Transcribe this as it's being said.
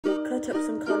chop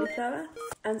some cauliflower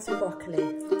and some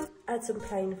broccoli. Add some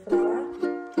plain flour,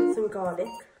 some garlic,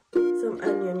 some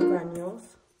onion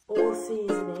granules, all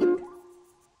seasoning,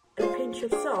 a pinch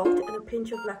of salt and a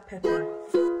pinch of black pepper.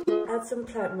 Add some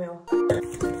plant milk.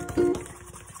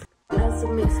 Add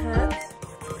some mixed herbs.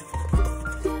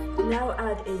 Now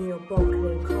add in your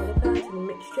broccoli and cauliflower to the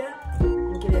mixture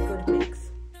and give it a good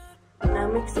mix. Now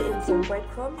mix it in some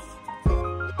breadcrumbs.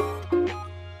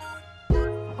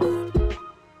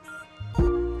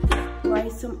 Spray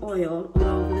some oil all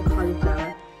over the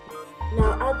cauliflower.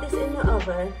 Now add this in the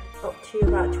oven up to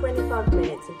about 25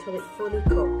 minutes until it's fully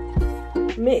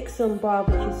cooked. Mix some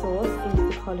barbecue sauce into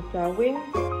the cauliflower wing,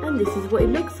 and this is what it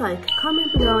looks like.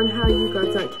 Comment below on how you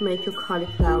guys like to make your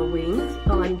cauliflower wings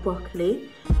and broccoli,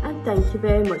 and thank you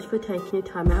very much for taking your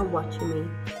time out and watching me.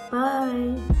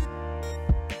 Bye!